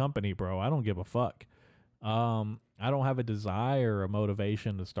into a company, bro. I don't give a fuck. I don't have a desire or a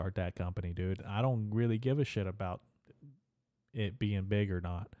motivation to start that company, dude. I don't really give a shit about it being big or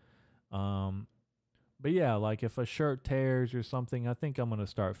not. But yeah, like if a shirt tears or something, I think I'm going to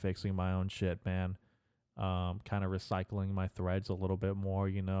start fixing my own shit, man. Kind of recycling my threads a little bit more,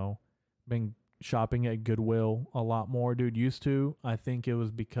 you know. Been shopping at Goodwill a lot more, dude. Used to. I think it was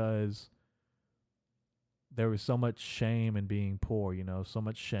because there was so much shame in being poor, you know, so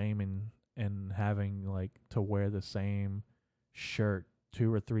much shame in having like to wear the same shirt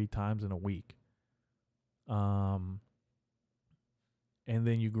 2 or 3 times in a week. And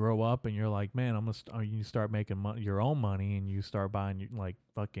then you grow up and you're like, man, you start making your own money, and you start buying like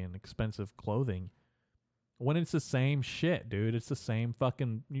fucking expensive clothing. When it's the same shit, dude. It's the same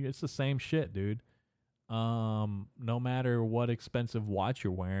shit, dude. No matter what expensive watch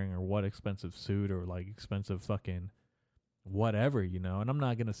you're wearing, or what expensive suit, or like expensive fucking whatever, you know. And I'm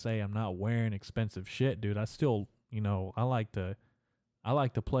not gonna say I'm not wearing expensive shit, dude. I still, you know, I like to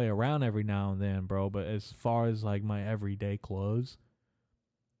play around every now and then, bro. But as far as like my everyday clothes,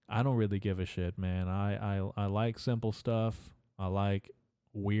 I don't really give a shit, man. I like simple stuff. I like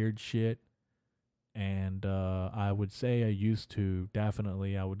weird shit. And I would say I used to,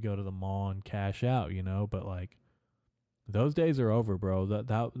 definitely, I would go to the mall and cash out, you know. But like, those days are over, bro.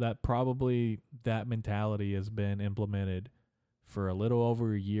 That mentality has been implemented for a little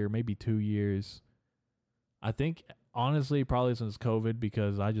over a year, maybe 2 years. I think, honestly, probably since COVID,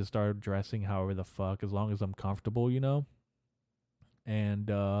 because I just started dressing however the fuck, as long as I'm comfortable, you know. And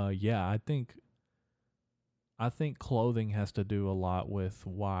yeah, I think clothing has to do a lot with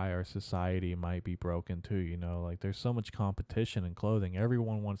why our society might be broken too, you know. Like, there's so much competition in clothing.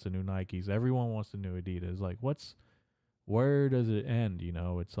 Everyone wants the new Nikes, everyone wants the new Adidas. Like, where does it end, you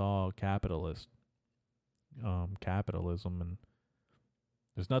know? It's all capitalism, and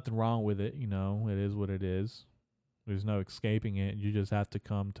there's nothing wrong with it, you know. It is what it is. There's no escaping it. You just have to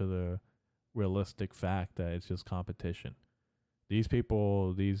come to the realistic fact that it's just competition. These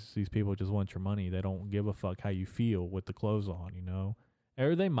people just want your money. They don't give a fuck how you feel with the clothes on, you know.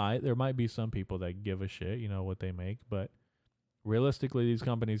 Or there might be some people that give a shit, you know, what they make, but realistically, these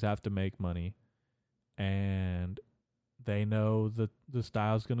companies have to make money, and they know that the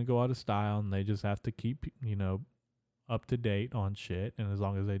style's going to go out of style, and they just have to keep, you know, up to date on shit. And as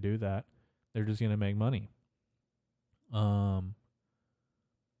long as they do that, they're just going to make money.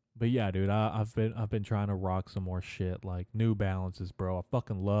 But yeah, dude, I've been trying to rock some more shit, like New Balances, bro. I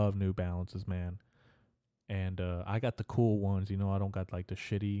fucking love New Balances, man. And I got the cool ones, you know. I don't got like the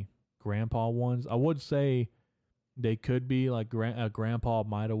shitty grandpa ones. I would say they could be like grandpa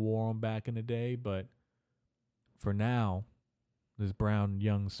might have wore them back in the day, but for now, this brown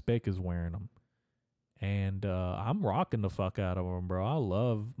young spick is wearing them. And I'm rocking the fuck out of them, bro. I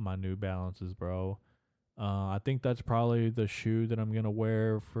love my New Balances, bro. I think that's probably the shoe that I'm going to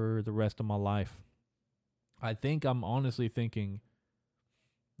wear for the rest of my life. I think I'm honestly thinking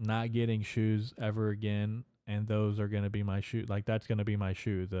not getting shoes ever again, and those are going to be my shoe. Like, that's going to be my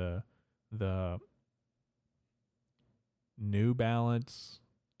shoe. The New Balance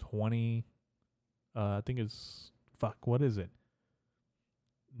 20, I think it's, what is it?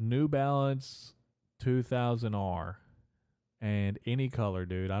 New Balance 2000R. And any color,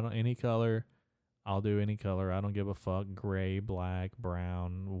 dude. Any color. I'll do any color. I don't give a fuck. Gray, black,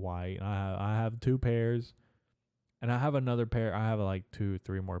 brown, white. I have 2 pairs. And I have another pair. I have like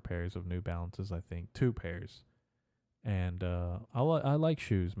 2-3 more pairs of New Balances, I think. 2 pairs. And I like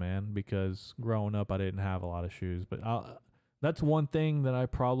shoes, man, because growing up I didn't have a lot of shoes. But that's one thing that I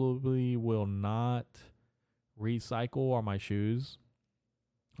probably will not recycle are my shoes.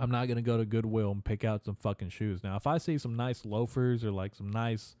 I'm not going to go to Goodwill and pick out some fucking shoes. Now, if I see some nice loafers, or like some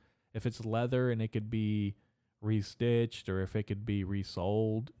nice, if it's leather and it could be restitched, or if it could be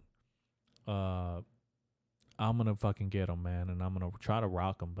resold, I I'm gonna fucking get them, man, and I'm gonna try to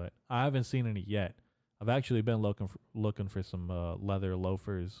rock them. But I haven't seen any yet. I've actually been looking for some leather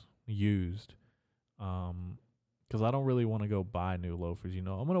loafers used, because I don't really want to go buy new loafers. You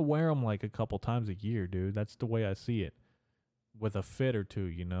know, I'm gonna wear them like a couple times a year, dude. That's the way I see it, with a fit or two,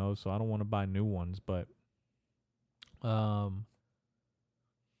 you know. So I don't want to buy new ones, but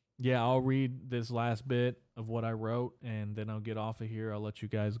yeah, I'll read this last bit of what I wrote, and then I'll get off of here. I'll let you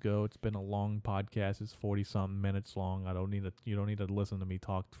guys go. It's been a long podcast. It's 40-something minutes long. You don't need to listen to me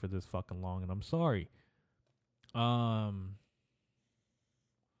talk for this fucking long, and I'm sorry. I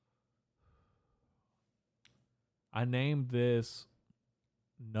named this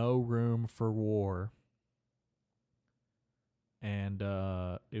No Room for War. And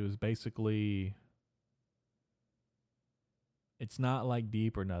it was basically, it's not like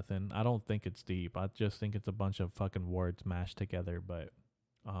deep or nothing. I don't think it's deep. I just think it's a bunch of fucking words mashed together. But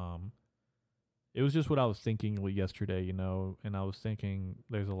it was just what I was thinking yesterday, you know. And I was thinking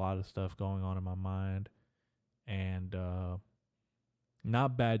there's a lot of stuff going on in my mind, and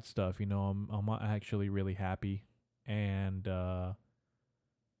not bad stuff, you know. I'm actually really happy, and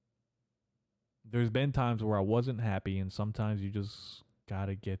there's been times where I wasn't happy, and sometimes you just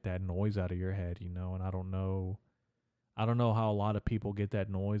gotta get that noise out of your head, you know. And I don't know how a lot of people get that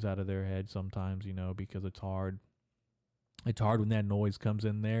noise out of their head sometimes, you know, because it's hard. It's hard when that noise comes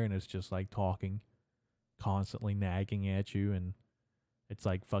in there and it's just like talking, constantly nagging at you, and it's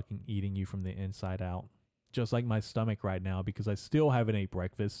like fucking eating you from the inside out. Just like my stomach right now, because I still haven't ate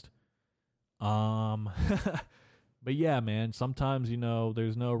breakfast. But yeah, man, sometimes, you know,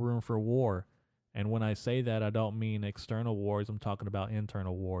 there's no room for war. And when I say that, I don't mean external wars. I'm talking about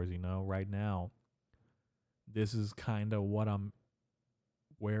internal wars, you know. Right now, this is kind of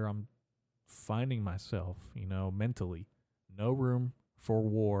where I'm finding myself, you know, mentally. No room for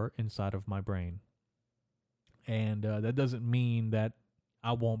war inside of my brain. And that doesn't mean that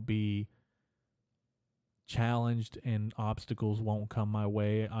I won't be challenged and obstacles won't come my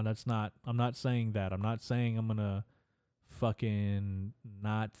way. I'm not saying that. I'm not saying I'm going to fucking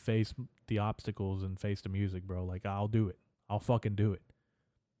not face the obstacles and face the music, bro. Like, I'll do it. I'll fucking do it.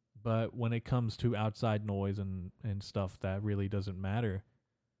 But when it comes to outside noise and stuff that really doesn't matter,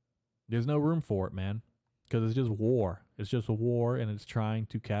 there's no room for it, man. Because it's just war. It's just a war, and it's trying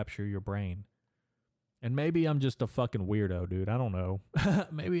to capture your brain. And maybe I'm just a fucking weirdo, dude. I don't know.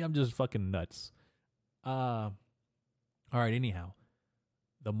 Maybe I'm just fucking nuts. All right, anyhow.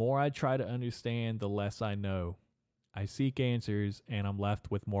 The more I try to understand, the less I know. I seek answers, and I'm left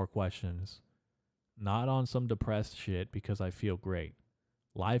with more questions. Not on some depressed shit, because I feel great.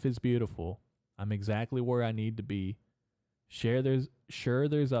 Life is beautiful. I'm exactly where I need to be. Sure,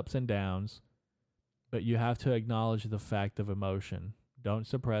 there's ups and downs, but you have to acknowledge the fact of emotion. Don't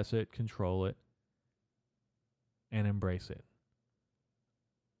suppress it, control it, and embrace it.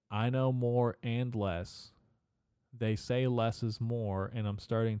 I know more and less. They say less is more, and I'm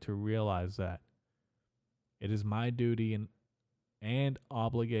starting to realize that. It is my duty and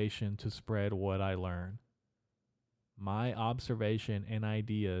obligation to spread what I learn. My observation and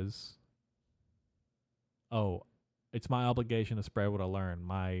ideas. Oh, it's my obligation to spread what I learn.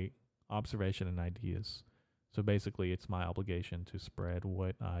 My observation and ideas. So basically, it's my obligation to spread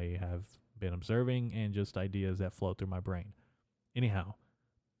what I have been observing and just ideas that flow through my brain. Anyhow,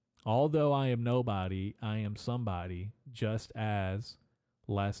 although I am nobody, I am somebody, just as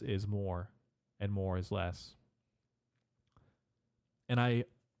less is more and more is less. And I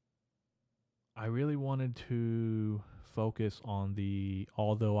really wanted to focus on the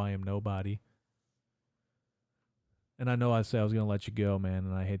although I am nobody. And I know I said I was going to let you go, man,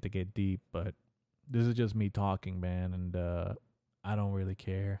 and I hate to get deep, but this is just me talking, man, and I don't really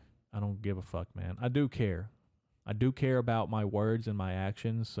care. I don't give a fuck, man. I do care. I do care about my words and my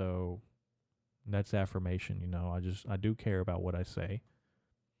actions, so that's affirmation, you know. I do care about what I say.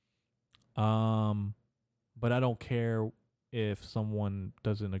 But I don't care if someone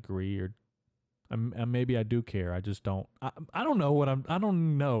doesn't agree, or maybe I do care. I just don't. I don't know I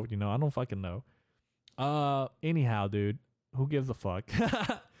don't know, you know. I don't fucking know. Anyhow, dude, who gives a fuck?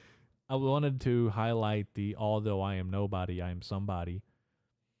 I wanted to highlight the although I am nobody, I am somebody.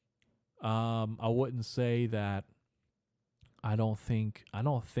 I wouldn't say that I don't think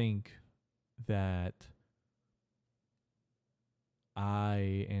that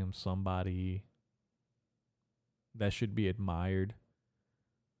I am somebody that should be admired.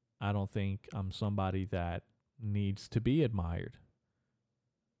 I don't think I'm somebody that needs to be admired.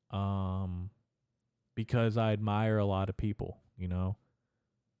 Because I admire a lot of people, you know?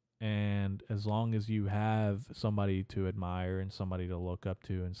 And as long as you have somebody to admire and somebody to look up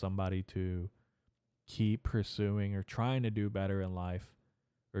to and somebody to keep pursuing or trying to do better in life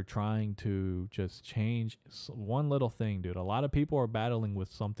or trying to just change one little thing, dude. A lot of people are battling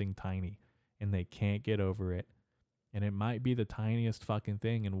with something tiny and they can't get over it. And it might be the tiniest fucking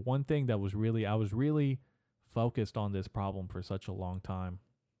thing. And one thing that was really, I was really focused on this problem for such a long time.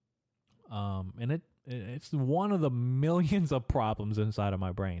 And it's one of the millions of problems inside of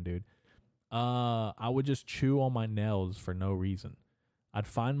my brain, dude. I would just chew on my nails for no reason. I'd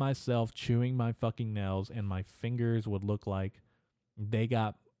find myself chewing my fucking nails and my fingers would look like they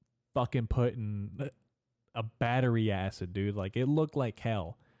got fucking put in a battery acid, dude. Like, it looked like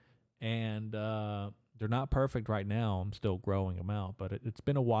hell. And they're not perfect right now. I'm still growing them out, but it's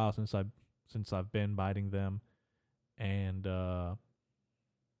been a while since I've been biting them. And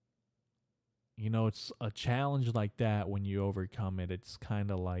you know, it's a challenge like that. When you overcome it, it's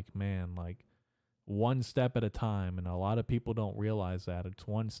kind of like, man, like one step at a time. And a lot of people don't realize that it's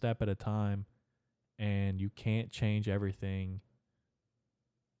one step at a time, and you can't change everything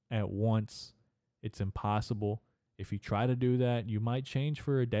at once. It's impossible. If you try to do that, you might change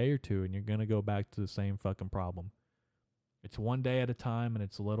for a day or two and you're going to go back to the same fucking problem. It's one day at a time, and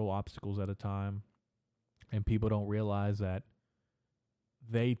it's little obstacles at a time. And people don't realize that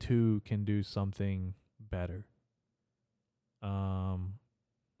they too can do something better.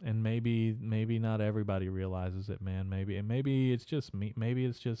 And maybe not everybody realizes it, man. Maybe it's just me. Maybe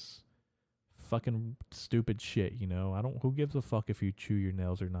it's just fucking stupid shit, you know? Who gives a fuck if you chew your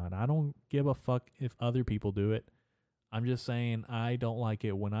nails or not? I don't give a fuck if other people do it. I'm just saying I don't like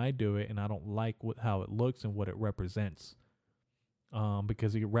it when I do it, and I don't like how it looks and what it represents.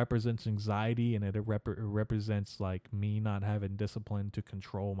 Because it represents anxiety, and it represents like me not having discipline to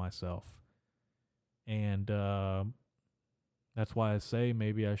control myself. And that's why I say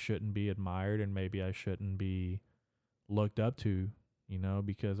maybe I shouldn't be admired, and maybe I shouldn't be looked up to, you know,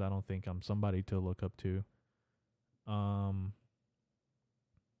 because I don't think I'm somebody to look up to.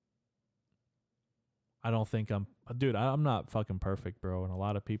 I don't think I'm not fucking perfect, bro. And a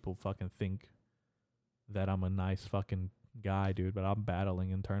lot of people fucking think that I'm a nice fucking guy, dude, but I'm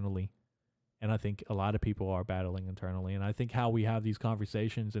battling internally. And I think a lot of people are battling internally. And I think how we have these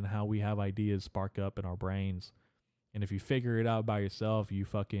conversations and how we have ideas spark up in our brains. And if you figure it out by yourself, you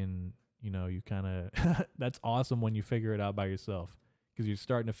fucking, you know, you kind of, that's awesome when you figure it out by yourself, because you're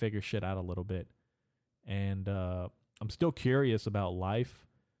starting to figure shit out a little bit. And I'm still curious about life.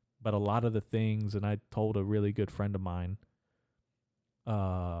 But a lot of the things, and I told a really good friend of mine,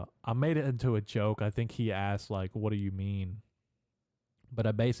 I made it into a joke. I think he asked, like, what do you mean? But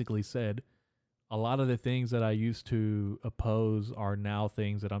I basically said, a lot of the things that I used to oppose are now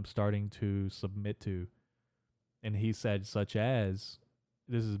things that I'm starting to submit to. And he said, such as,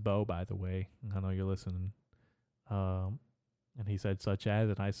 this is Bo, by the way. I know you're listening. And he said, such as,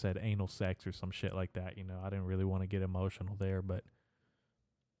 and I said anal sex or some shit like that. You know, I didn't really want to get emotional there, but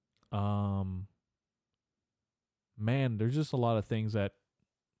man, there's just a lot of things that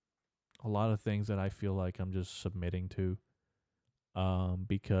I feel like I'm just submitting to,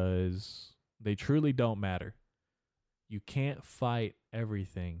 because they truly don't matter. You can't fight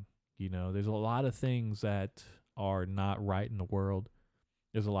everything. You know, there's a lot of things that are not right in the world.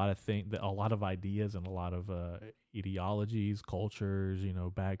 There's a lot of ideas and a lot of ideologies, cultures, you know,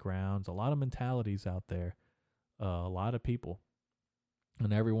 backgrounds, a lot of mentalities out there, a lot of people.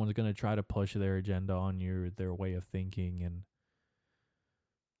 And everyone's going to try to push their agenda on you, their way of thinking. And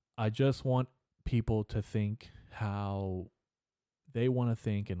I just want people to think how they want to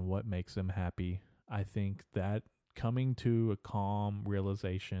think and what makes them happy. I think that coming to a calm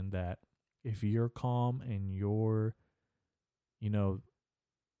realization that if you're calm and you're, you know,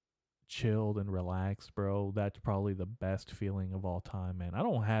 chilled and relaxed, bro, that's probably the best feeling of all time, man. I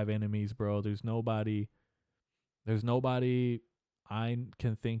don't have enemies, bro. There's nobody I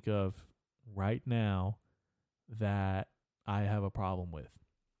can think of right now that I have a problem with.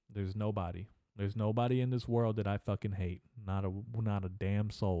 There's nobody. There's nobody in this world that I fucking hate. Not a damn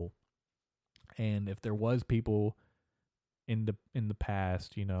soul. And if there was people in the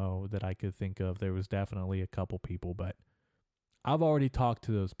past, you know, that I could think of, there was definitely a couple people, but I've already talked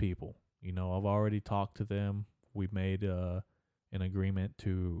to those people. You know, I've already talked to them. We've made an agreement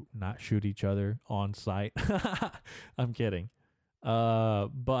to not shoot each other on sight. I'm kidding.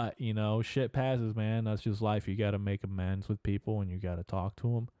 But you know, shit passes, man. That's just life. You got to make amends with people, and you got to talk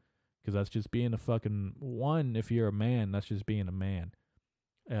to them, because that's just being a fucking one. If you're a man, that's just being a man.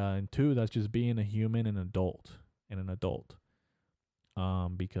 And two, that's just being a human and an adult.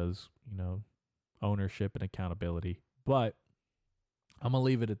 Because, you know, ownership and accountability. But I'm gonna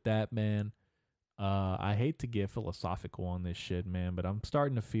leave it at that, man. I hate to get philosophical on this shit, man, but I'm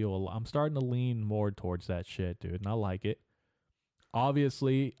starting to lean more towards that shit, dude, and I like it.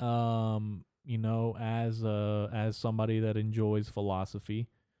 Obviously, as somebody that enjoys philosophy,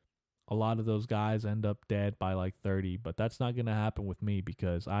 a lot of those guys end up dead by like 30, but that's not going to happen with me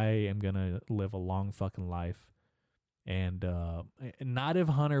because I am going to live a long fucking life. And not if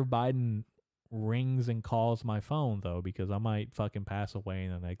Hunter Biden rings and calls my phone, though, because I might fucking pass away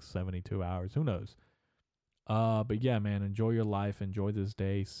in the next 72 hours. Who knows? But yeah, man, enjoy your life. Enjoy this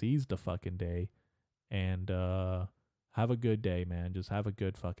day. Seize the fucking day. And have a good day, man. Just have a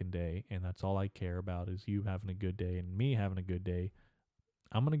good fucking day. And that's all I care about is you having a good day and me having a good day.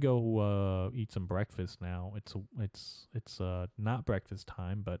 I'm gonna go eat some breakfast now. It's not breakfast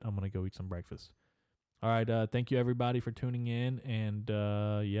time, but I'm gonna go eat some breakfast. All right, thank you everybody for tuning in, and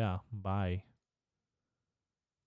yeah, bye.